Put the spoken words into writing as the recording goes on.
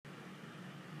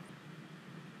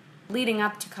Leading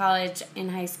up to college in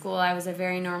high school, I was a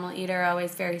very normal eater,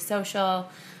 always very social.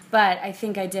 But I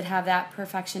think I did have that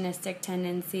perfectionistic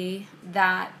tendency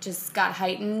that just got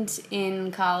heightened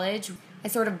in college. I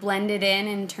sort of blended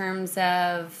in terms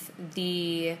of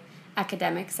the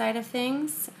academic side of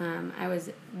things. I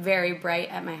was very bright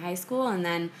at my high school, and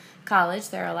then college,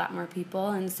 there are a lot more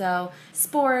people. And so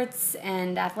sports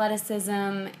and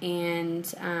athleticism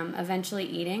and eventually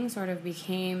eating sort of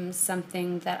became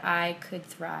something that I could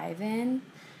thrive in.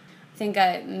 I think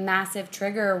a massive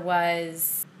trigger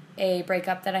was a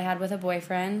breakup that I had with a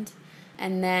boyfriend,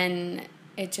 and then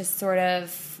it just sort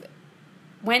of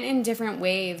went in different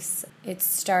waves. It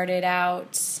started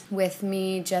out with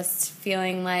me just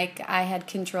feeling like I had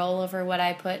control over what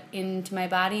I put into my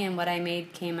body and what I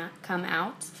made come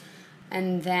out.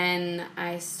 And then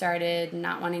I started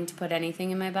not wanting to put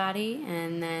anything in my body,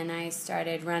 and then I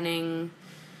started running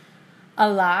a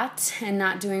lot and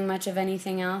not doing much of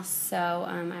anything else. So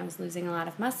I was losing a lot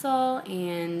of muscle,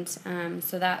 and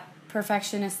so that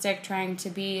perfectionistic trying to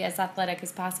be as athletic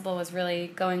as possible was really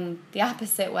going the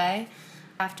opposite way.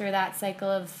 After that cycle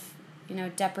of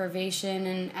deprivation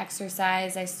and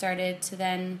exercise, I started to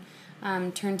then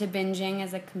turn to binging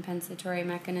as a compensatory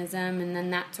mechanism, and then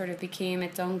that sort of became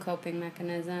its own coping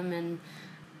mechanism. And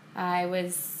I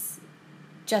was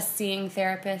just seeing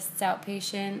therapists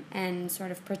outpatient and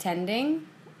sort of pretending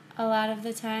a lot of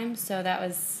the time. So that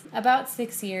was about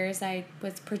 6 years. I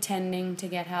was pretending to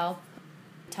get help,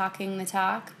 talking the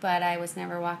talk, but I was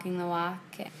never walking the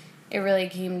walk. It really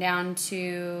came down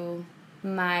to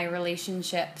my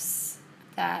relationships,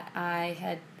 that I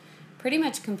had pretty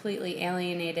much completely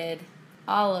alienated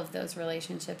all of those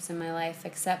relationships in my life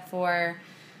except for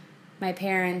my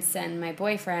parents and my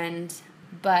boyfriend.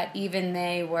 But even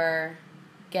they were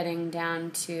getting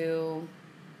down to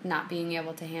not being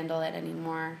able to handle it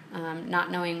anymore,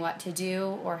 not knowing what to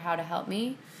do or how to help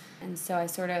me. And so I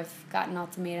sort of got an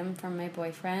ultimatum from my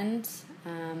boyfriend.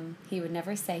 He would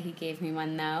never say he gave me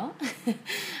one, though.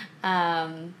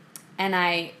 And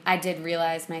I did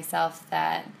realize myself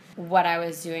that what I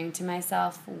was doing to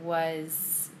myself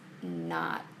was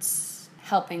not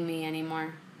helping me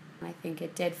anymore. I think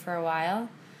it did for a while.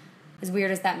 As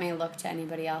weird as that may look to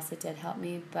anybody else, it did help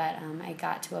me, but I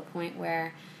got to a point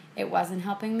where it wasn't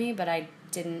helping me, but I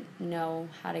didn't know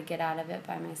how to get out of it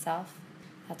by myself.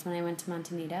 That's when I went to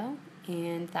Montanito,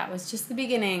 and that was just the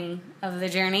beginning of the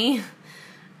journey.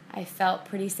 I felt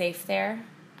pretty safe there,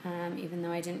 even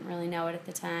though I didn't really know it at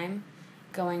the time.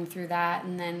 Going through that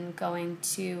and then going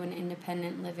to an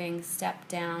independent living step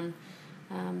down,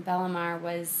 Bellamar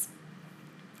was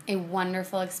a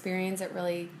wonderful experience. It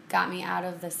really got me out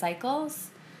of the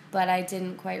cycles, but I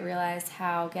didn't quite realize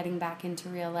how getting back into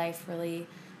real life really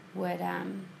would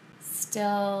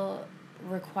still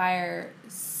require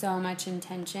so much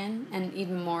intention, and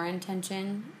even more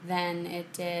intention than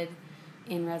it did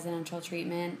in residential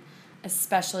treatment,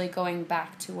 especially going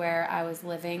back to where I was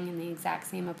living in the exact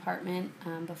same apartment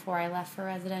before I left for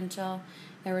residential.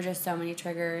 There were just so many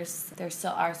triggers. There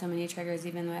still are so many triggers,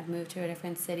 even though I've moved to a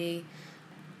different city.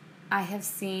 I have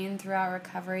seen throughout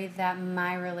recovery that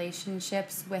my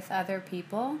relationships with other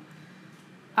people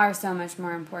are so much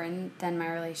more important than my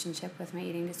relationship with my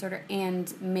eating disorder,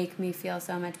 and make me feel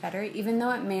so much better, even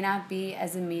though it may not be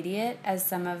as immediate as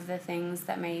some of the things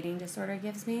that my eating disorder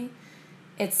gives me.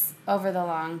 It's over the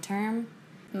long term.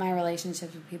 My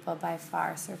relationships with people by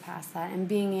far surpass that, and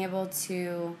being able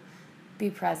to be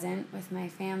present with my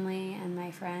family and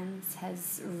my friends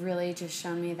has really just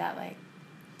shown me that, like,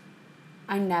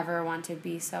 I never want to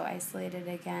be so isolated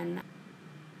again.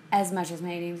 As much as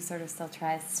my eating disorder still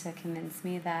tries to convince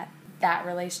me that that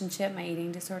relationship, my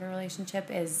eating disorder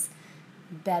relationship, is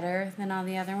better than all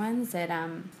the other ones,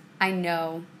 I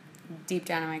know deep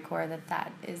down in my core that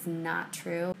that is not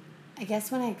true. I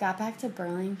guess when I got back to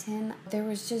Burlington, there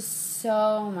was just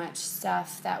so much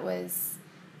stuff that was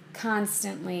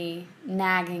constantly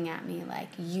nagging at me, like,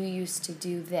 you used to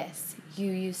do this,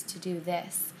 you used to do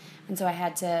this. And so I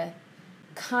had to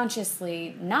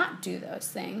consciously not do those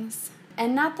things.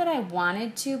 And not that I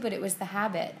wanted to, but it was the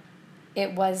habit.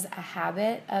 It was a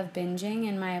habit of binging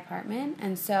in my apartment,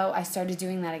 and so I started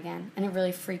doing that again, and it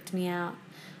really freaked me out.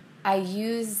 I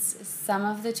used some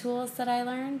of the tools that I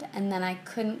learned, and then I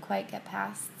couldn't quite get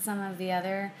past some of the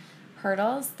other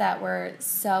hurdles that were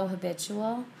so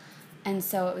habitual, and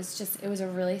so it was a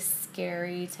really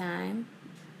scary time.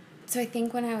 So I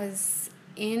think when I was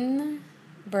in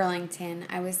Burlington,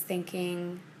 I was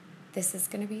thinking, this is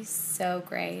going to be so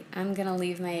great. I'm going to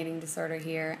leave my eating disorder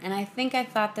here. And I think I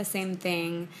thought the same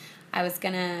thing.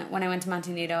 When I went to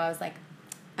Montanito, I was like,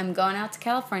 I'm going out to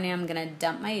California, I'm going to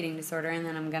dump my eating disorder, and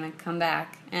then I'm going to come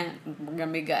back, and we're going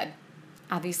to be good.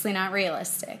 Obviously not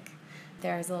realistic.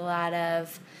 There's a lot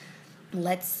of,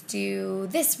 let's do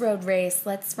this road race,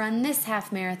 let's run this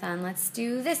half marathon, let's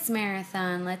do this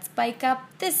marathon, let's bike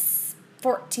up this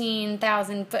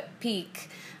 14,000 foot peak.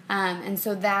 And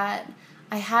so that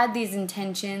I had these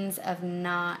intentions of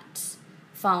not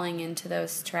falling into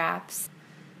those traps.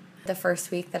 The first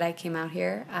week that I came out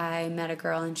here, I met a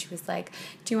girl and she was like,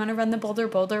 do you want to run the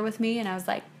Boulder with me? And I was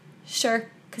like, sure,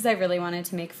 because I really wanted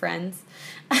to make friends.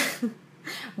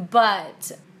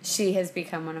 But she has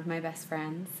become one of my best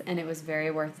friends, and it was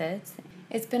very worth it.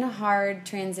 It's been a hard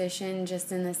transition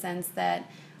just in the sense that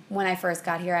when I first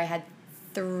got here, I had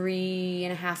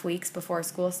 3.5 weeks before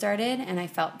school started, and I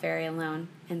felt very alone.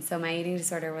 And so my eating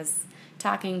disorder was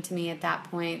talking to me at that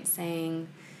point, saying,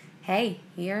 hey,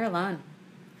 you're alone.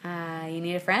 You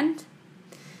need a friend?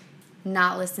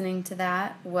 Not listening to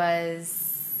that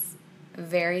was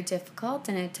very difficult,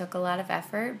 and it took a lot of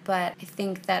effort, but I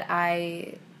think that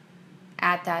I,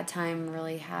 at that time,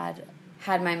 really had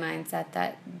my mindset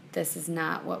that this is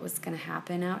not what was going to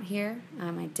happen out here.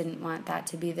 I didn't want that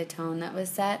to be the tone that was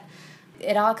set.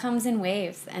 It all comes in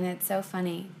waves, and it's so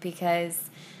funny because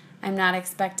I'm not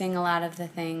expecting a lot of the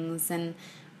things, and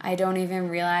I don't even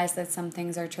realize that some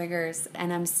things are triggers,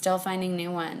 and I'm still finding new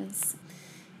ones.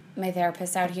 My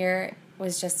therapist out here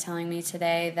was just telling me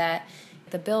today that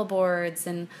the billboards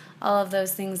and all of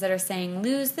those things that are saying,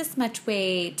 lose this much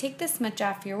weight, take this much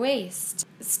off your waist,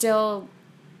 still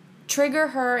trigger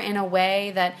her in a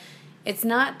way that it's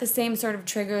not the same sort of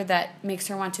trigger that makes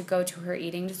her want to go to her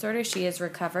eating disorder. She is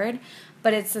recovered,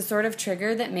 but it's the sort of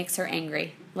trigger that makes her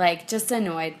angry, like just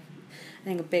annoyed. I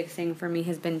think a big thing for me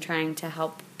has been trying to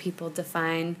help people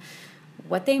define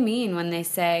what they mean when they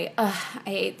say, ugh, I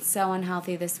ate so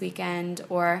unhealthy this weekend,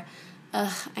 or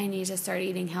ugh, I need to start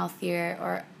eating healthier,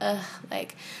 or ugh,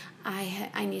 like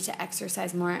I need to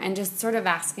exercise more, and just sort of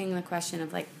asking the question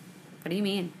of like, what do you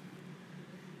mean?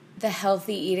 The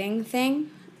healthy eating thing,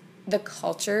 the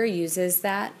culture uses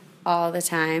that all the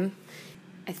time.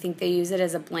 I think they use it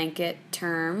as a blanket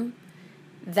term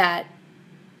that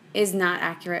is not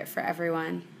accurate for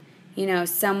everyone. You know,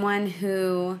 someone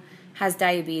who has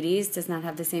diabetes does not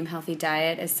have the same healthy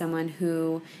diet as someone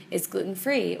who is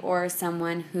gluten-free or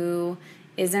someone who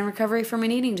is in recovery from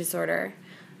an eating disorder.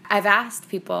 I've asked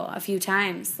people a few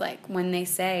times, like when they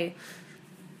say,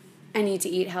 I need to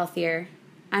eat healthier,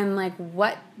 I'm like,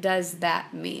 what does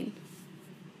that mean?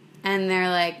 And they're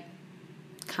like,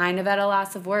 kind of at a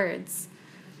loss of words.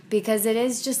 Because it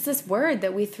is just this word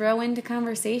that we throw into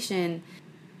conversation.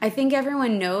 I think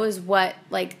everyone knows what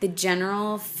like the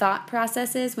general thought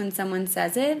process is when someone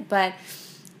says it, but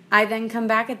I then come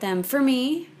back at them. For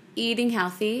me, eating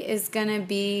healthy is going to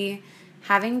be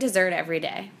having dessert every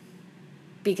day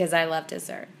because I love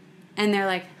dessert. And they're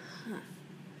like, huh.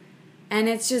 And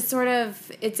it's just sort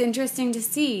of, it's interesting to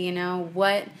see, you know,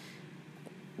 what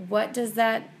does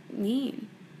that mean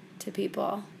to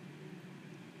people?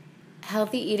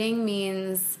 Healthy eating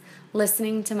means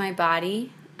listening to my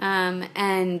body.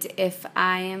 And if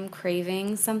I am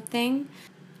craving something,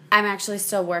 I'm actually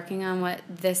still working on what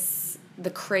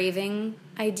the craving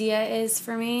idea is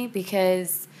for me,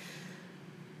 because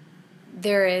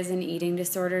there is an eating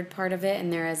disordered part of it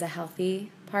and there is a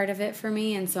healthy part of it for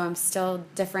me. And so I'm still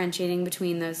differentiating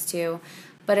between those two.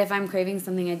 But if I'm craving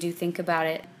something, I do think about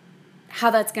it, how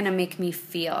that's going to make me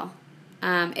feel.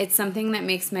 It's something that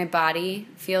makes my body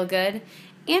feel good.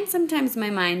 And sometimes my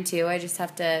mind, too. I just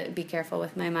have to be careful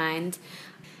with my mind.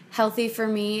 Healthy for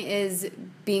me is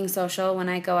being social when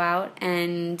I go out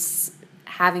and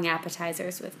having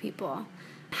appetizers with people.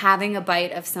 Having a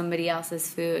bite of somebody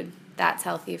else's food, that's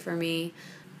healthy for me.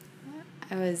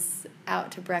 I was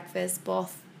out to breakfast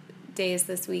both days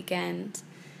this weekend,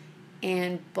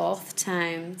 and both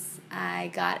times I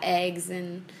got eggs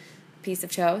and a piece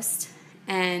of toast.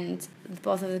 And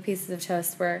both of the pieces of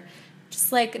toast were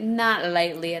just like not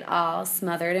lightly at all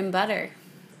smothered in butter.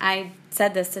 I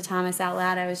said this to Thomas out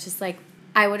loud. I was just like,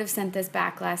 I would have sent this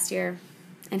back last year.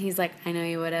 And he's like, I know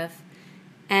you would have.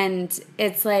 And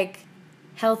it's like,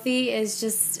 healthy is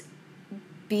just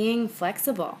being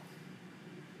flexible.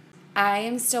 I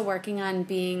am still working on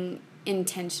being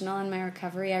intentional in my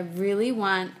recovery. I really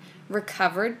want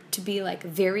recovered to be like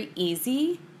very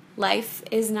easy. Life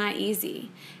is not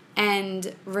easy.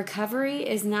 And recovery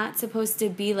is not supposed to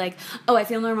be like, oh, I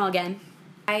feel normal again.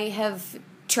 I have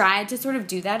tried to sort of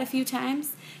do that a few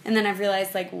times, and then I've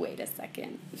realized, like, wait a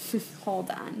second, hold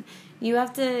on. You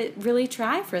have to really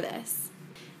try for this.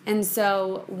 And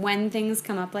so when things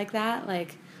come up like that,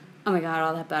 like, oh my God,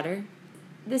 all that butter,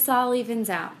 this all evens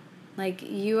out. Like,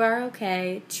 you are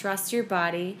okay. Trust your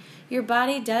body. Your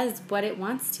body does what it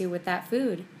wants to with that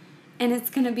food, and it's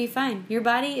going to be fine. Your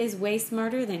body is way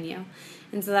smarter than you.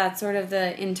 And so that's sort of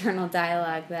the internal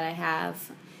dialogue that I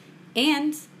have.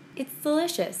 And it's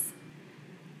delicious.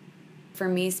 For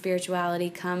me, spirituality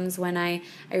comes when I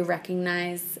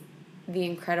recognize the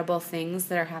incredible things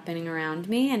that are happening around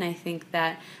me, and I think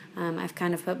that I've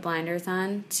kind of put blinders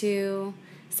on to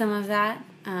some of that,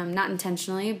 not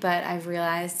intentionally, but I've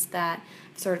realized that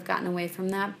I've sort of gotten away from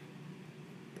that.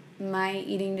 My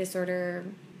eating disorder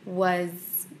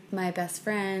was my best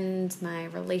friend, my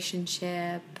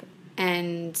relationship,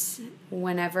 and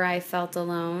whenever I felt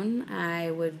alone,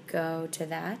 I would go to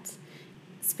that.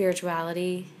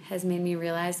 Spirituality has made me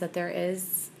realize that there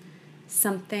is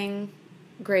something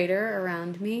greater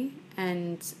around me,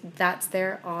 and that's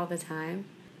there all the time.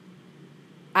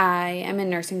 I am in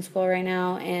nursing school right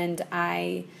now, and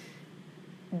I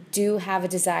do have a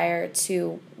desire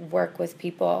to work with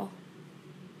people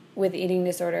with eating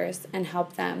disorders and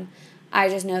help them. I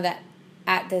just know that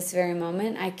at this very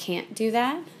moment, I can't do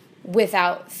that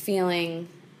without feeling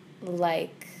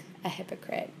like a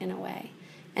hypocrite in a way.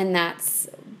 And that's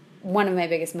one of my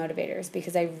biggest motivators,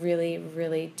 because I really,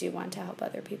 really do want to help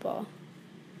other people.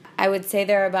 I would say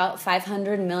there are about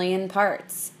 500 million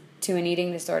parts to an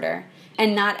eating disorder,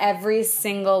 and not every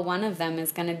single one of them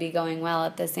is going to be going well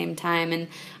at the same time. And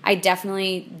I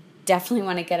definitely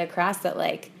want to get across that,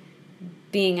 like,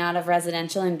 being out of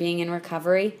residential and being in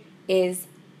recovery is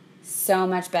so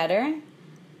much better,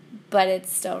 but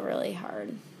it's still really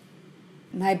hard.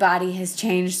 My body has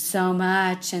changed so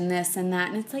much and this and that,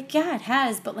 and it's like, yeah, it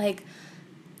has, but like,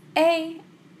 A,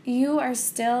 you are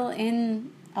still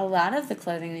in a lot of the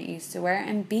clothing that you used to wear,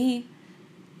 and B,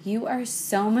 you are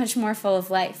so much more full of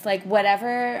life. Like,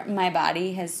 whatever my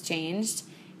body has changed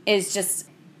is just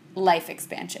life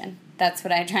expansion. That's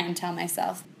what I try and tell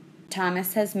myself.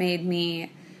 Thomas has made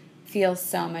me feel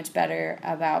so much better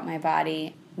about my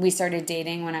body. We started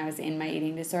dating when I was in my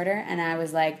eating disorder, and I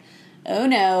was like, oh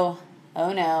no,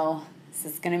 this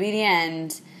is going to be the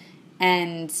end.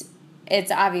 And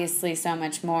it's obviously so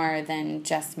much more than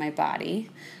just my body.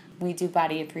 We do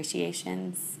body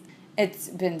appreciations. It's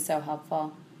been so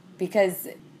helpful, because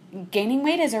gaining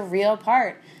weight is a real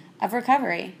part of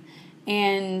recovery.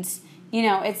 And, you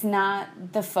know, it's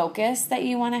not the focus that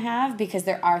you want to have, because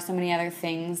there are so many other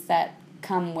things that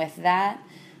come with that.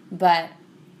 But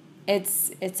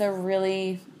it's a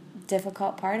really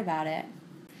difficult part about it.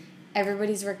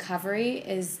 Everybody's recovery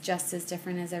is just as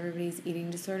different as everybody's eating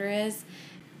disorder is.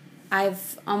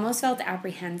 I've almost felt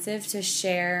apprehensive to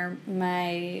share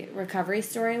my recovery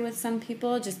story with some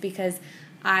people, just because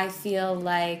I feel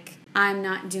like I'm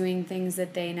not doing things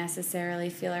that they necessarily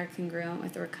feel are congruent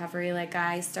with recovery. Like,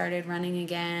 I started running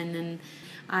again, and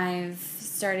I've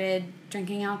started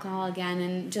drinking alcohol again,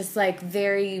 and just like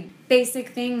very basic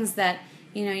things that,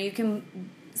 you know, you can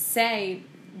say,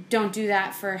 don't do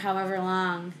that for however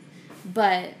long.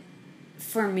 But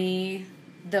for me,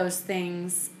 those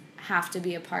things have to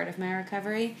be a part of my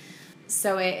recovery.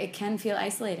 So it can feel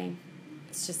isolating.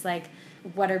 It's just like,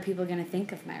 what are people going to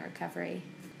think of my recovery?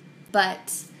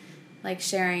 But like,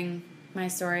 sharing my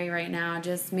story right now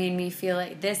just made me feel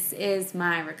like this is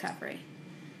my recovery.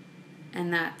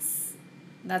 And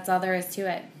that's all there is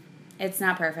to it. It's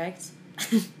not perfect,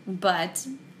 but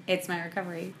it's my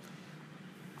recovery.